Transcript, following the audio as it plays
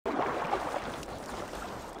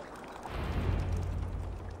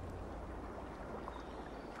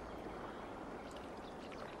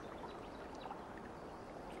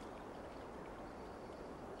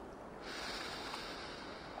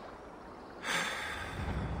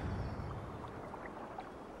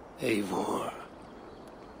Eivor.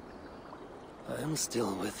 I am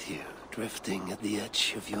still with you, drifting at the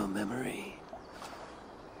edge of your memory.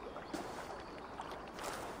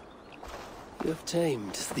 You have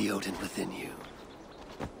tamed the Odin within you,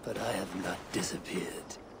 but I have not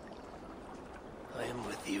disappeared. I am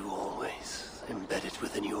with you always, embedded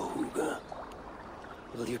within your hooga.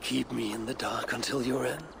 Will you keep me in the dark until your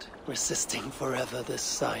end, resisting forever this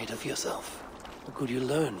side of yourself? Or could you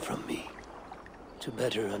learn from me, to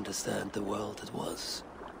better understand the world that was?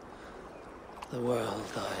 The world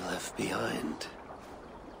I left behind,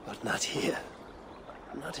 but not here.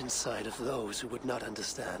 Not inside of those who would not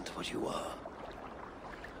understand what you are.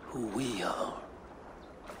 Who we are.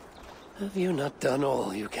 Have you not done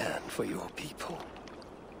all you can for your people?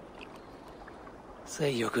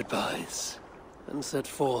 Say your goodbyes, and set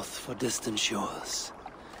forth for distant shores,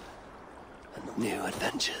 and new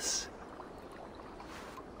adventures.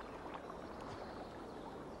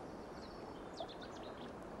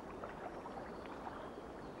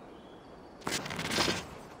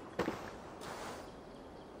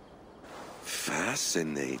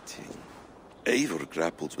 Fascinating. Eivor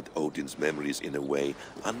grapples with Odin's memories in a way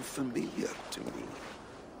unfamiliar to me.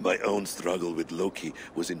 My own struggle with Loki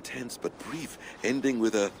was intense but brief, ending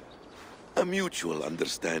with a mutual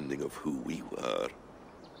understanding of who we were.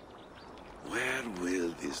 Where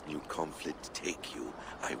will this new conflict take you,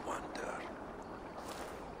 I wonder?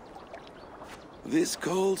 This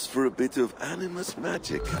calls for a bit of animus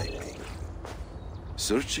magic, I think.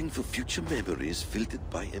 Searching for future memories filtered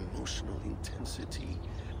by emotional intensity,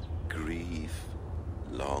 grief,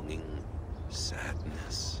 longing,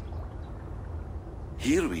 sadness.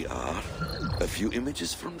 Here we are, a few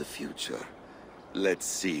images from the future. Let's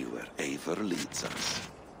see where Eivor leads us.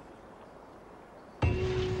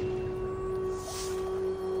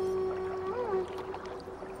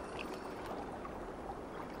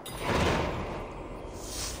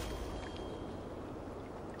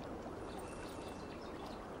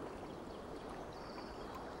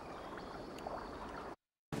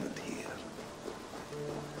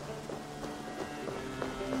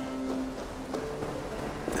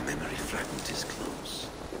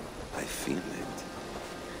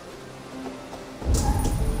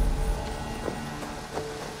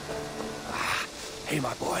 Hey,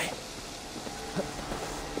 my boy.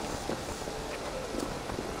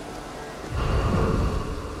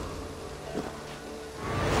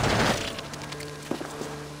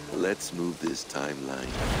 Let's move this timeline.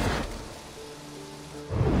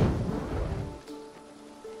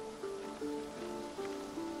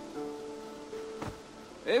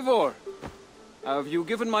 Eivor, have you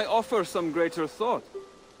given my offer some greater thought?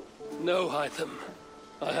 No, Hytham.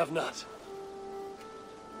 I have not.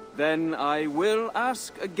 Then I will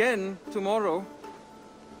ask again tomorrow.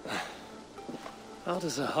 How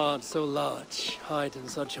does a heart so large hide in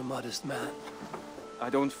such a modest man? I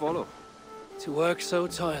don't follow. To work so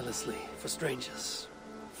tirelessly for strangers.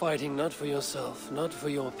 Fighting not for yourself, not for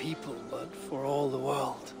your people, but for all the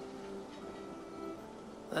world.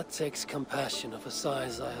 That takes compassion of a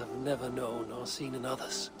size I have never known or seen in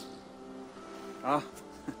others. Ah,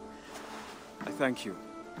 I thank you.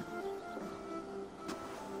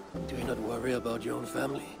 Do you not worry about your own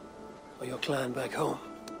family? Or your clan back home?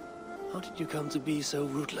 How did you come to be so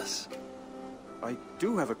rootless? I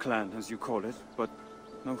do have a clan, as you call it, but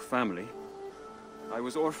no family. I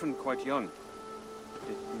was orphaned quite young.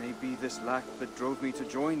 It may be this lack that drove me to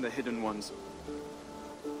join the Hidden Ones.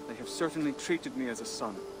 They have certainly treated me as a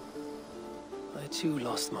son. I too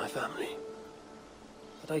lost my family.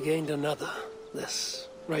 But I gained another, this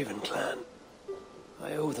Raven clan.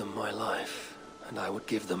 I owe them my life, and I would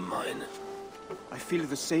give them mine. I feel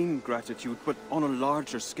the same gratitude, but on a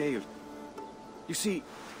larger scale. You see,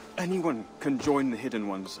 anyone can join the Hidden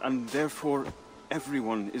Ones, and therefore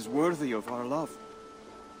everyone is worthy of our love.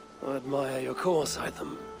 I admire your cause,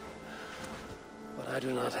 Hytham. But I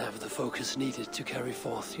do not have the focus needed to carry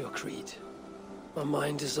forth your creed. My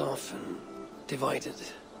mind is often divided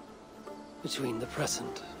between the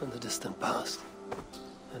present and the distant past.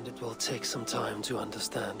 And it will take some time to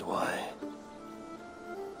understand why.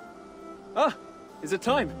 Ah! Is it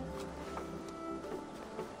time?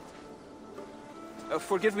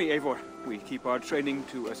 Forgive me, Eivor. We keep our training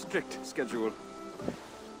to a strict schedule.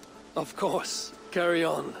 Of course. Carry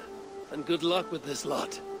on. And good luck with this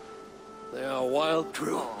lot. They are a wild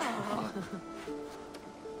crew.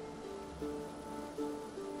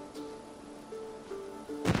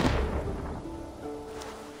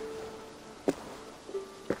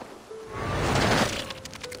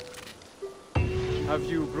 Have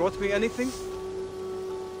you brought me anything?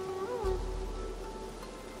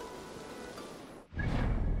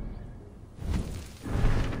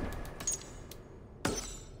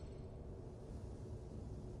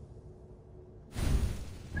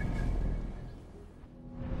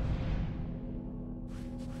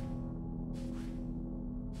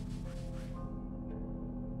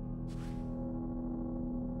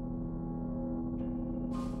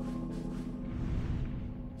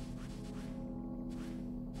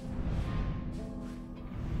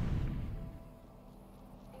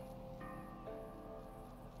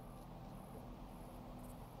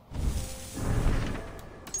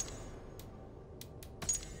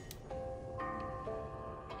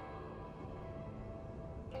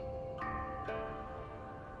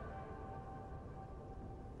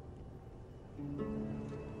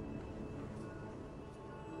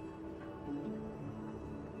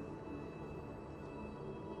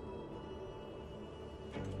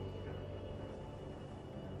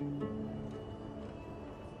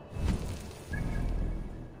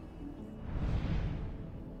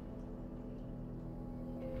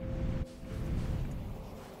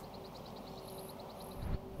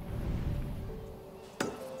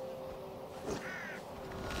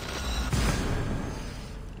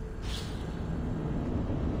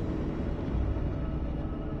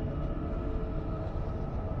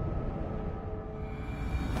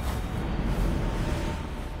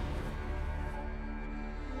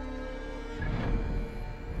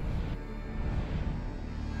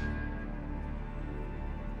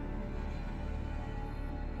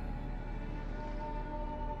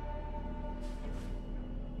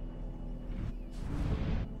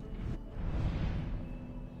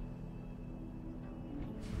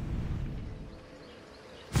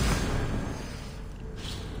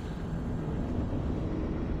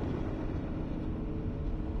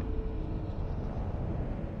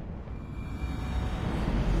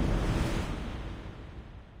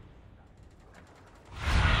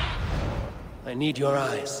 I need your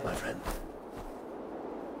eyes, my friend.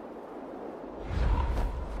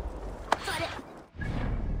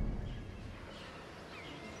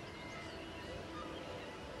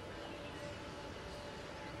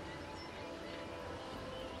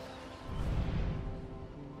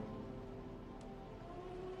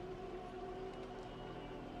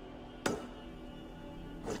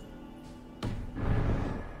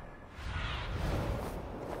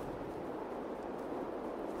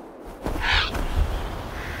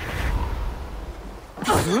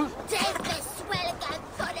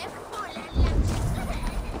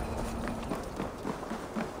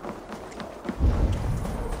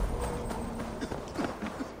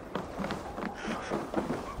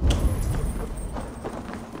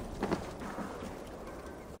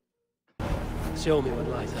 Show me what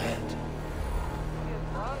lies ahead.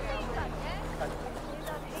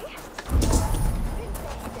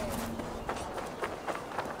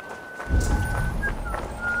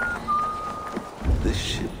 This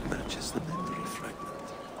ship matches the memory fragment.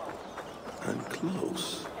 I'm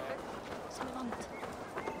close.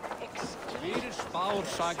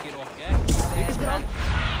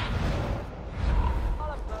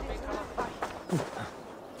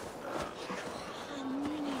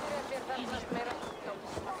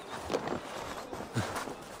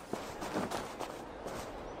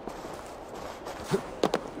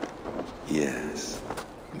 Yes,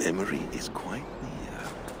 memory is quite near.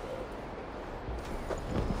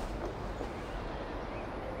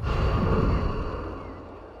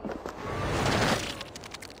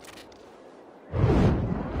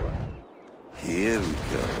 Here we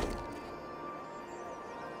go.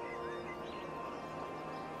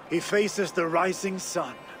 He faces the rising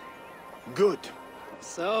sun. Good.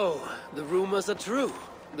 So, the rumors are true.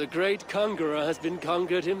 The great conqueror has been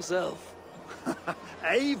conquered himself.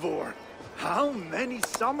 Eivor, how many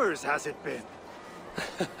summers has it been?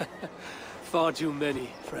 Far too many,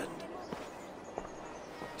 friend.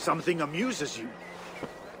 Something amuses you.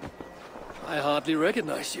 I hardly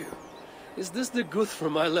recognize you. Is this the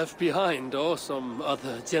Guthrum I left behind, or some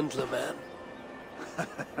other gentleman?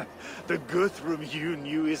 The Guthrum you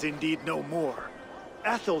knew is indeed no more.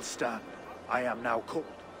 Aethelstan, I am now called.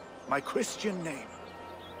 My Christian name.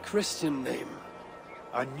 Christian name.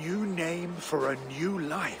 A new name for a new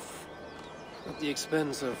life. At the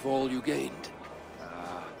expense of all you gained.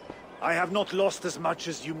 I have not lost as much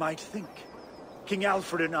as you might think. King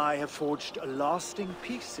Aelfred and I have forged a lasting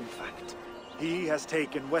peace, in fact. He has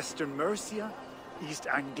taken Western Mercia. East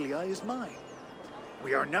Anglia is mine.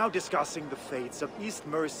 We are now discussing the fates of East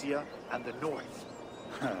Mercia and the North.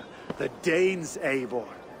 The Danes, Eivor,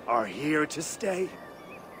 are here to stay.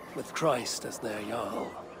 With Christ as their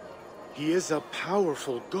Jarl. He is a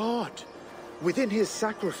powerful god. Within his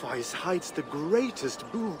sacrifice hides the greatest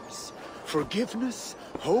boons. Forgiveness,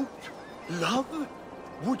 hope, love.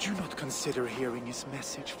 Would you not consider hearing his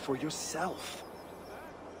message for yourself?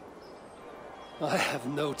 I have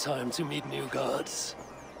no time to meet new gods.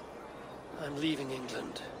 I'm leaving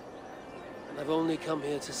England. And I've only come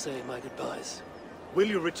here to say my goodbyes. Will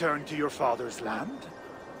you return to your father's land?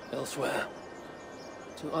 Elsewhere.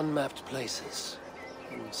 To unmapped places.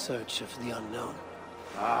 In search of the unknown.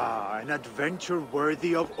 Ah, an adventure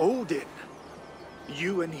worthy of Odin.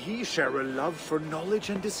 You and he share a love for knowledge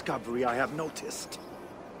and discovery, I have noticed.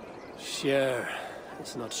 Share.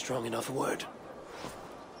 It's not strong enough a word.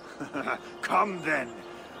 Come then.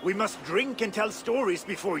 We must drink and tell stories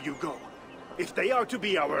before you go. If they are to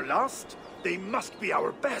be our last, they must be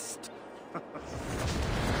our best.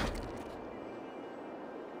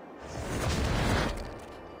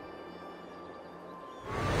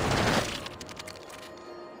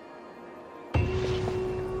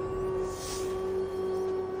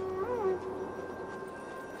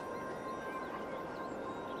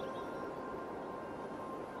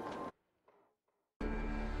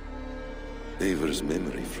 Eivor's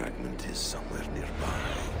memory fragment is somewhere nearby.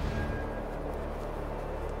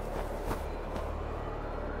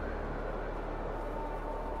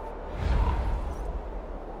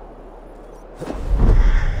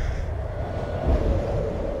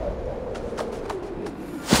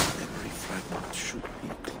 Memory fragment should be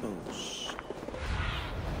close.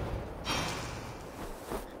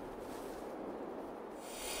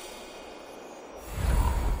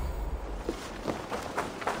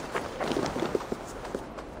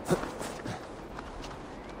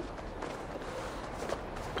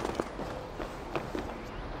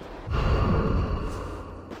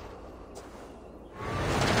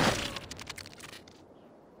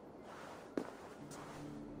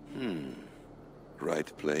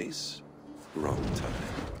 Right place, wrong time.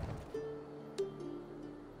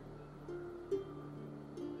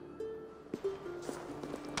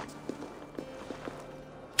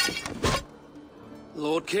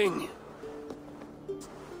 king.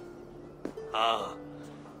 Ah,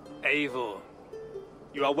 Eivor.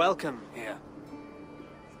 You are welcome here.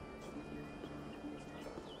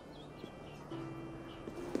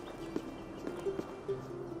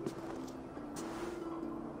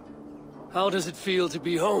 How does it feel to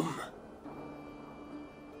be home?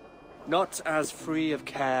 Not as free of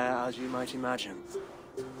care as you might imagine.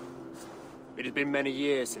 It has been many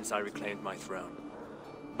years since I reclaimed my throne,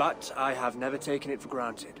 but I have never taken it for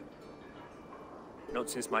granted. Not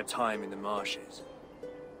since my time in the marshes.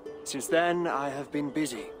 Since then, I have been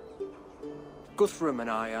busy. Guthrum and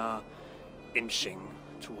I are inching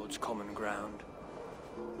towards common ground.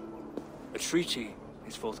 A treaty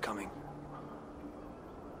is forthcoming.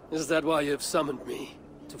 Is that why you have summoned me?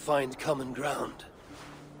 To find common ground?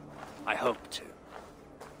 I hope to.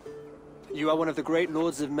 You are one of the great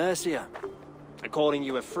lords of Mercia, and calling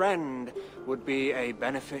you a friend would be a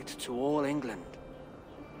benefit to all England.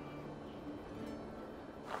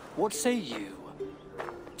 What say you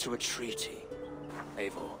to a treaty,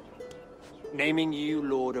 Eivor? Naming you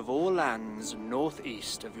lord of all lands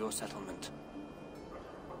northeast of your settlement.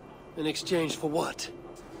 In exchange for what?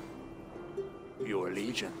 Your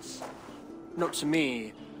allegiance. Not to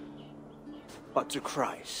me, but to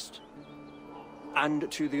Christ.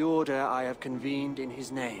 And to the order I have convened in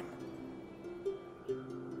his name.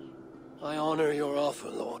 I honor your offer,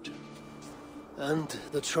 Lord. And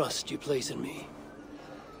the trust you place in me.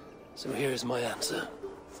 So here's my answer.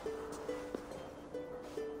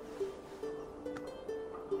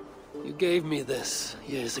 You gave me this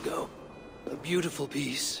years ago. A beautiful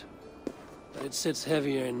piece. But it sits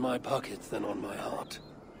heavier in my pocket than on my heart.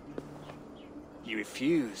 You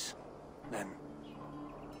refuse, then?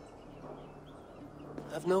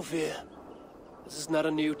 Have no fear. This is not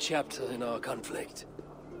a new chapter in our conflict.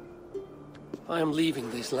 I am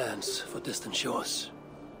leaving these lands for distant shores.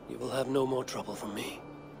 You will have no more trouble from me.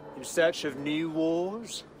 In search of new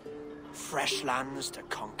wars? Fresh lands to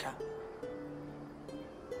conquer?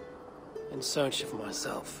 In search of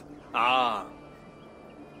myself. Ah.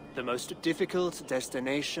 The most difficult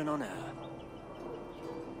destination on Earth.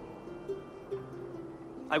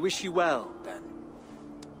 I wish you well, then.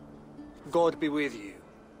 God be with you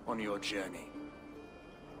on your journey.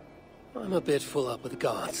 I'm a bit full up with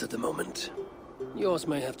guards at the moment. Yours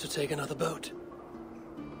may have to take another boat.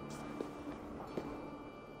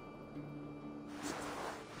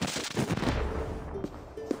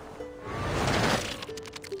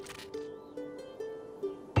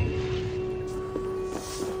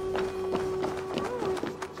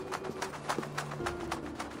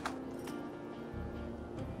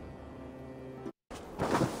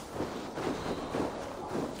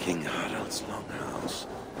 King Harald's longhouse.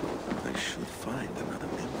 I should find another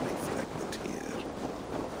memory fragment here.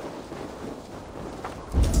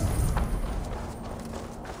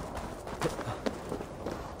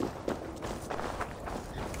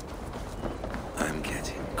 I'm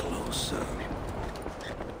getting closer.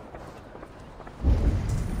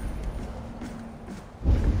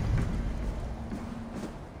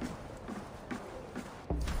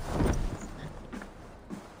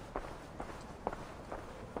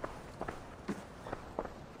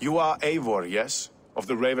 You are Eivor, yes? Of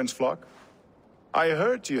the Raven's flock? I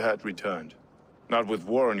heard you had returned. Not with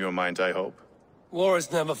war on your mind, I hope. War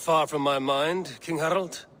is never far from my mind, King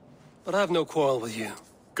Harald. But I have no quarrel with you.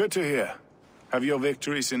 Good to hear. Have your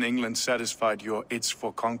victories in England satisfied your itch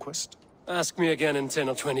for conquest? Ask me again in 10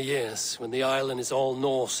 or 20 years, when the island is all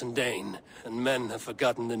Norse and Dane, and men have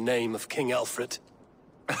forgotten the name of King Aelfred.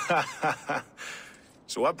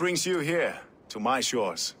 So what brings you here, to my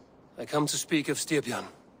shores? I come to speak of Styrbjörn,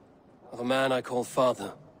 of a man I call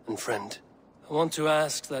father and friend. I want to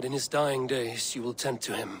ask that in his dying days you will tend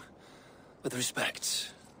to him, with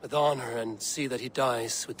respect, with honor, and see that he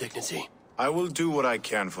dies with dignity. I will do what I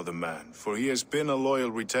can for the man, for he has been a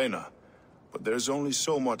loyal retainer. But there's only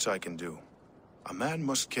so much I can do. A man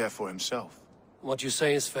must care for himself. What you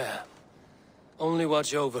say is fair. Only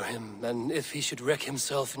watch over him, and if he should wreck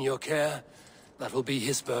himself in your care, that will be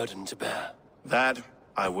his burden to bear. That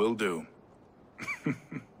I will do.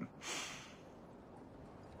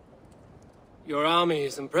 Your army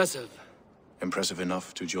is impressive. Impressive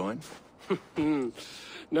enough to join?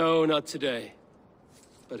 No, not today.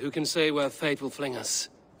 But who can say where fate will fling us?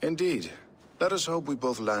 Indeed. Let us hope we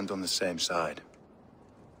both land on the same side.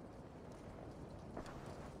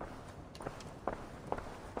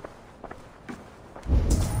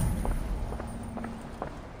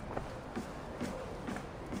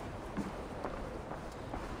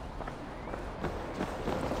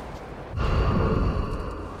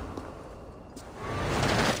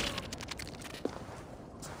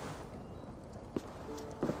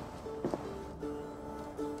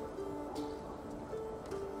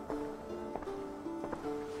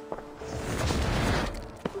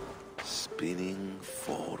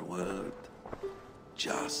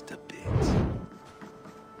 just a bit.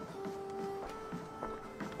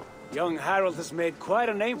 Young Harold has made quite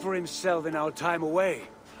a name for himself in our time away.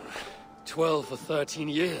 12 or 13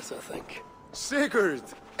 years, I think. Sigurd!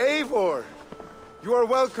 Eivor! You are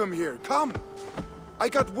welcome here. Come! I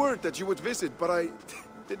got word that you would visit, but I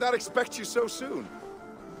did not expect you so soon.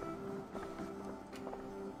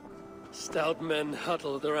 Stout men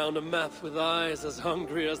huddled around a map with eyes as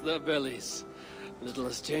hungry as their bellies. Little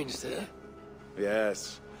has changed there.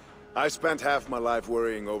 Yes. I spent half my life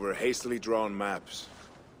worrying over hastily drawn maps.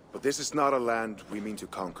 But this is not a land we mean to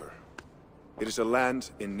conquer. It is a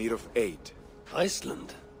land in need of aid.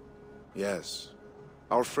 Iceland? Yes.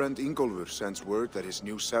 Our friend Ingólfur sends word that his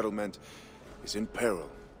new settlement is in peril.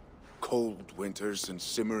 Cold winters and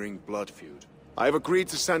simmering blood feud. I have agreed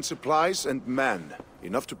to send supplies and men,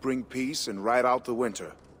 enough to bring peace and ride out the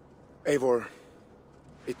winter. Eivor,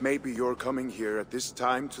 it may be your coming here at this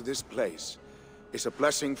time to this place is a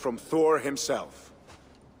blessing from Thor himself.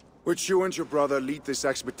 Would you and your brother lead this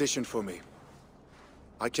expedition for me?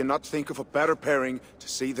 I cannot think of a better pairing to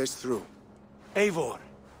see this through. Eivor,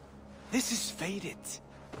 this is fated.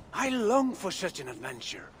 I long for such an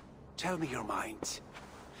adventure. Tell me your mind.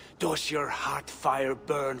 Does your heart fire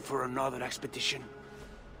burn for another expedition?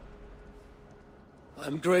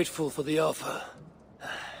 I'm grateful for the offer.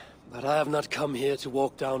 But I have not come here to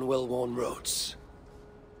walk down well-worn roads.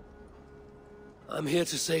 I'm here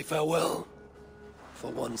to say farewell.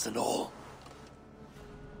 For once and all.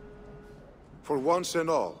 For once and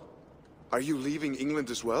all? Are you leaving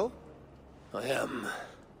England as well? I am.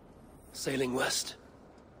 Sailing west.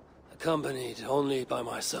 Accompanied only by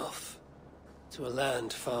myself. To a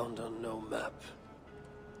land found on no map.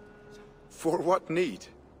 For what need?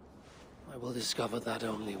 I will discover that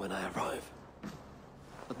only when I arrive.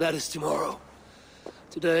 But that is tomorrow.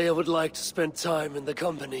 Today I would like to spend time in the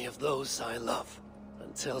company of those I love.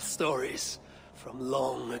 And tell stories from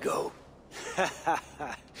long ago.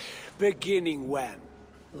 Beginning when?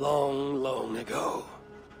 Long, long ago.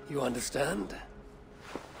 You understand?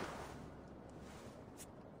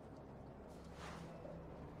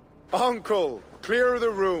 Uncle, clear the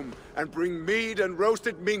room and bring mead and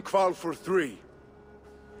roasted minkwal for 3.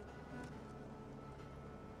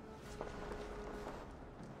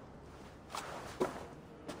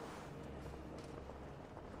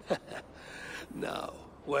 Now,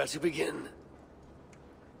 where to begin?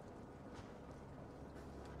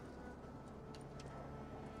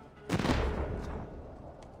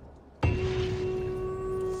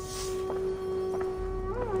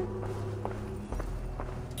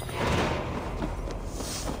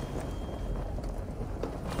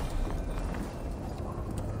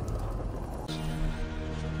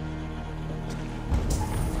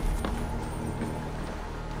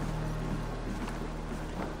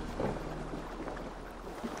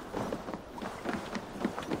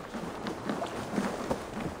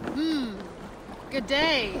 Good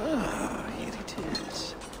day. Ah, here it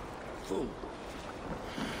is. Oh.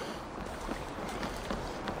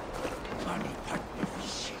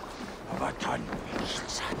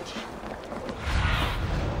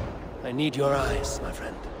 I need your eyes, my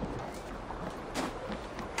friend.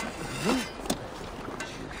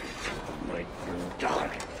 My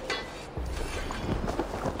God.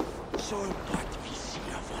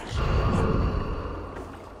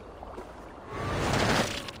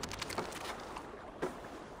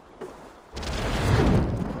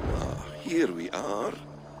 Here we are.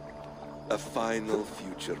 A final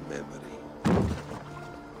future memory.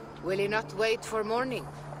 Will you not wait for morning?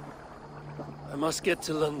 I must get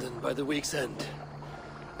to London by the week's end.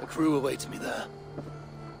 A crew awaits me there.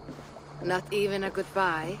 Not even a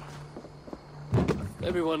goodbye,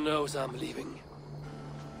 Everyone knows I'm leaving.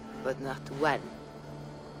 but not when.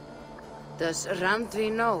 Does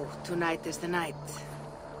Randvi know tonight is the night?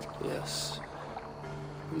 Yes.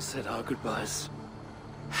 We said our goodbyes.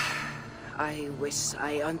 I wish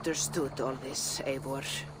I understood all this, Eivor.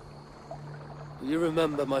 Do you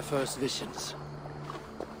remember my first visions?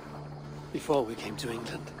 Before we came to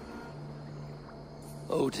England.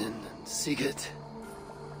 Odin and Sigurd.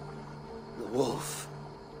 The wolf.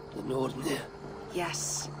 The Nordenir.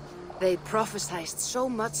 Yes. They prophesied so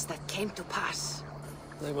much that came to pass.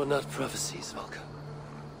 They were not prophecies, Valka.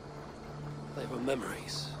 They were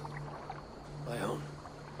memories. My own.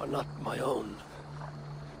 Or not my own.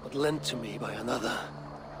 But lent to me by another.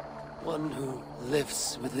 One who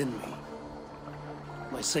lives within me.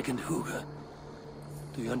 My second Huga.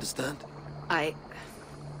 Do you understand?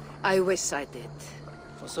 I wish I did.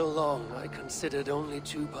 For so long, I considered only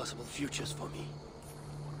 2 possible futures for me.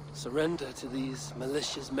 Surrender to these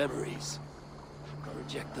malicious memories, or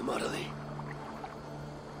reject them utterly.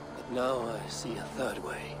 Now I see a third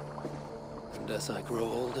way. And as I grow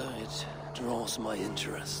older, it draws my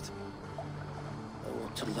interest. I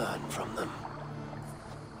want to learn from them.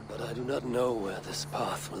 But I do not know where this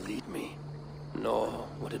path will lead me, nor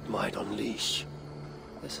what it might unleash.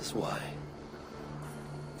 This is why,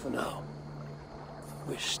 for now, I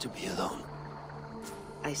wish to be alone.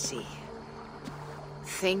 I see.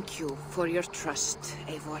 Thank you for your trust,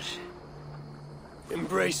 Eivor.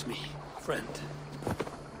 Embrace me, friend.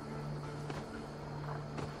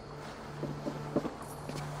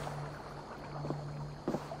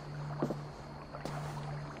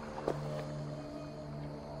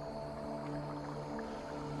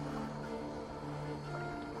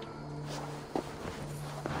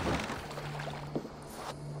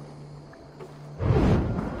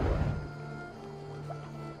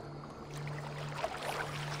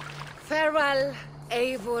 Farewell,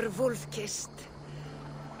 Eivor Wolfkist.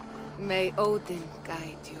 May Odin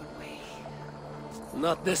guide your way.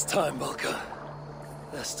 Not this time, Balka.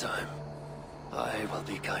 This time, I will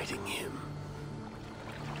be guiding him.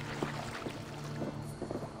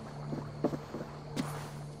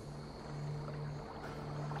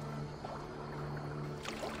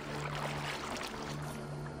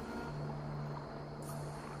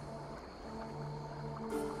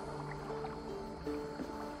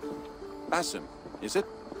 Basim, is it?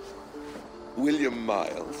 William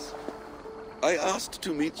Miles. I asked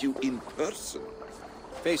to meet you in person.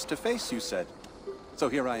 Face to face, you said. So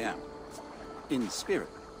here I am. In spirit,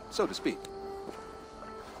 so to speak.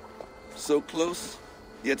 So close,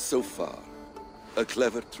 yet so far. A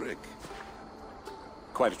clever trick.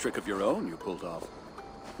 Quite a trick of your own you pulled off.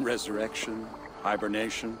 Resurrection,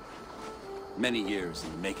 hibernation. Many years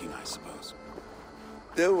in the making, I suppose.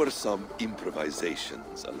 There were some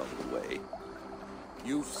improvisations along the way.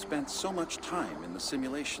 You've spent so much time in the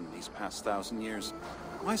simulation these past 1,000 years.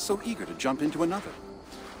 Why so eager to jump into another?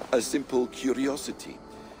 A simple curiosity.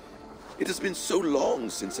 It has been so long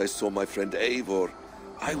since I saw my friend Eivor.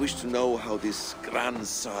 I wish to know how this grand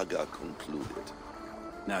saga concluded.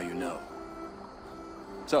 Now you know.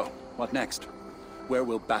 So, what next? Where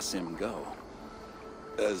will Basim go?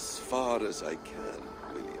 As far as I can,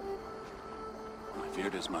 William. I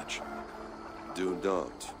feared as much. Do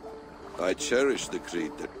not. I cherish the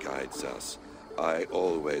creed that guides us. I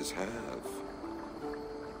always have.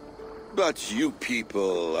 But you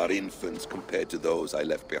people are infants compared to those I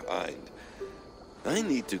left behind. I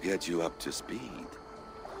need to get you up to speed.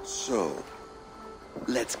 So,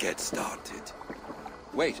 let's get started.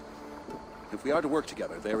 Wait. If we are to work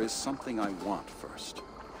together, there is something I want first.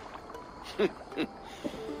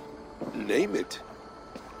 Name it.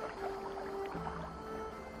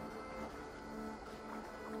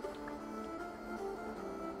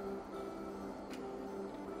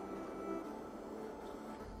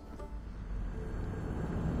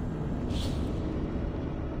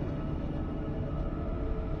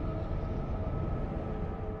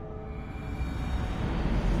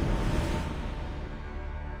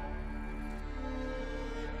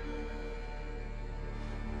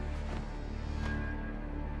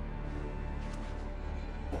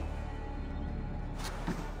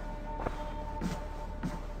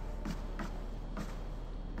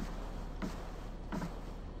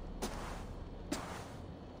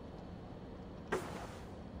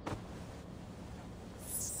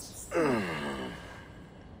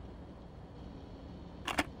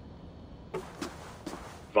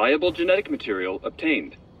 Viable genetic material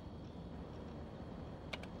obtained.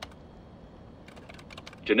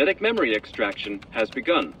 Genetic memory extraction has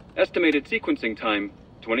begun. Estimated sequencing time,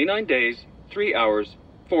 29 days, 3 hours,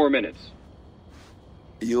 4 minutes.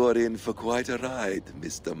 You are in for quite a ride,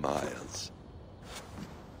 Mr. Miles.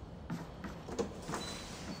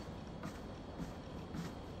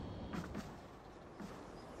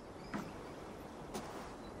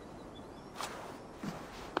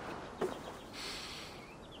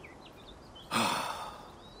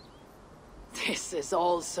 This is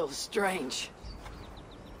all so strange.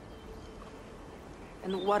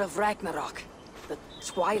 And what of Ragnarok? The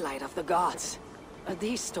twilight of the gods? Are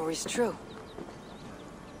these stories true?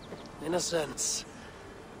 In a sense.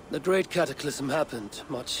 The Great Cataclysm happened,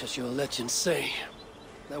 much as your legends say.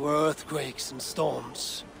 There were earthquakes and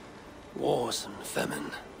storms, wars and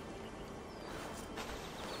famine.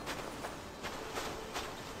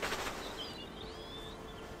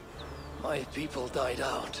 My people died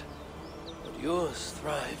out, but yours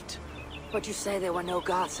thrived. But you say there were no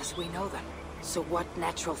gods as we know them. So what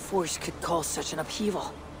natural force could cause such an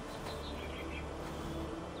upheaval?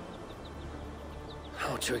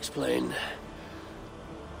 How to explain?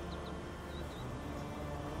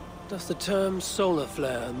 Does the term solar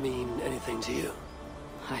flare mean anything to you?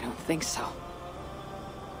 I don't think so.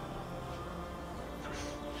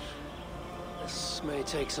 This may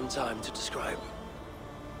take some time to describe.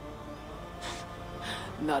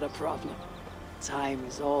 Not a problem. Time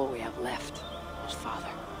is all we have left, Father.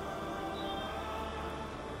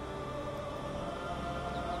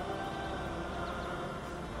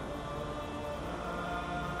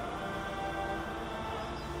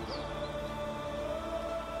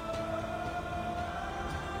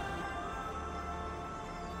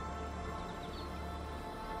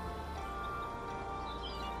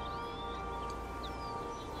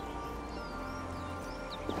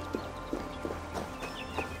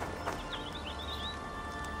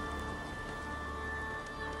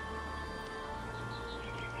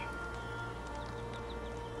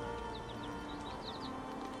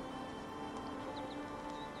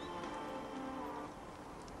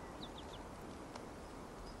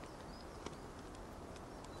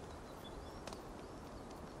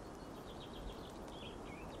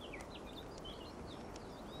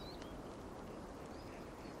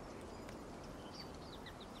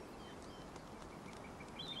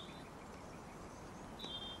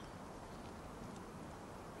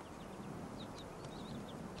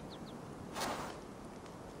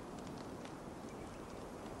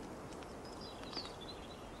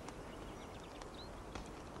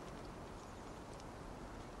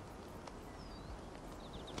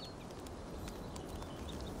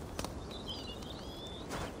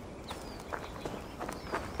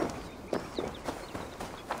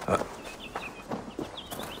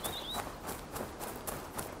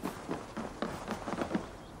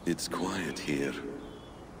 It's quiet here.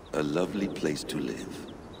 A lovely place to live.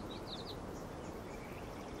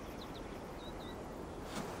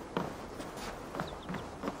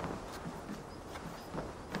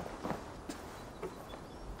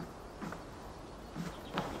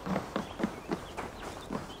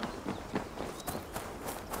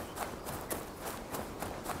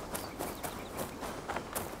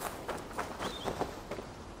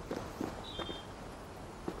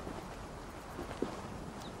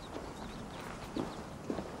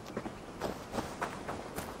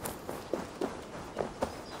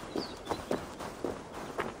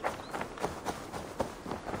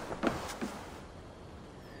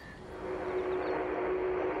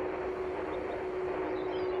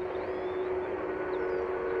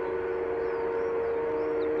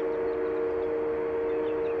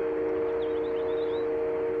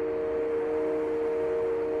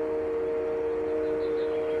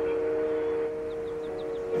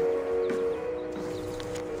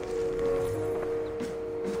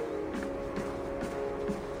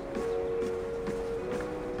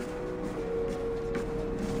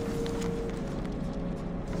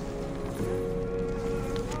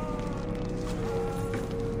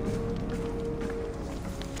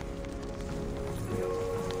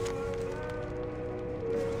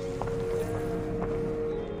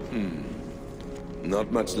 Not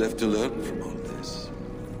much left to learn from all this.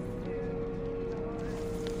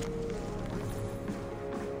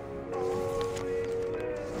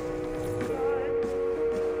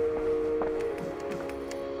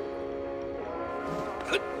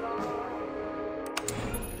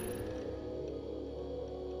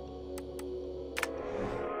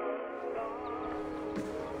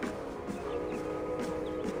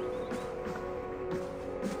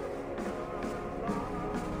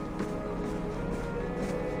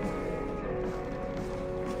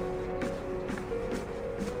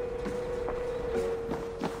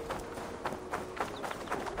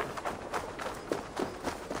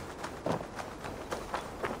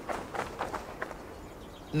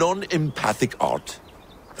 Non-empathic art?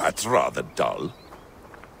 That's rather dull.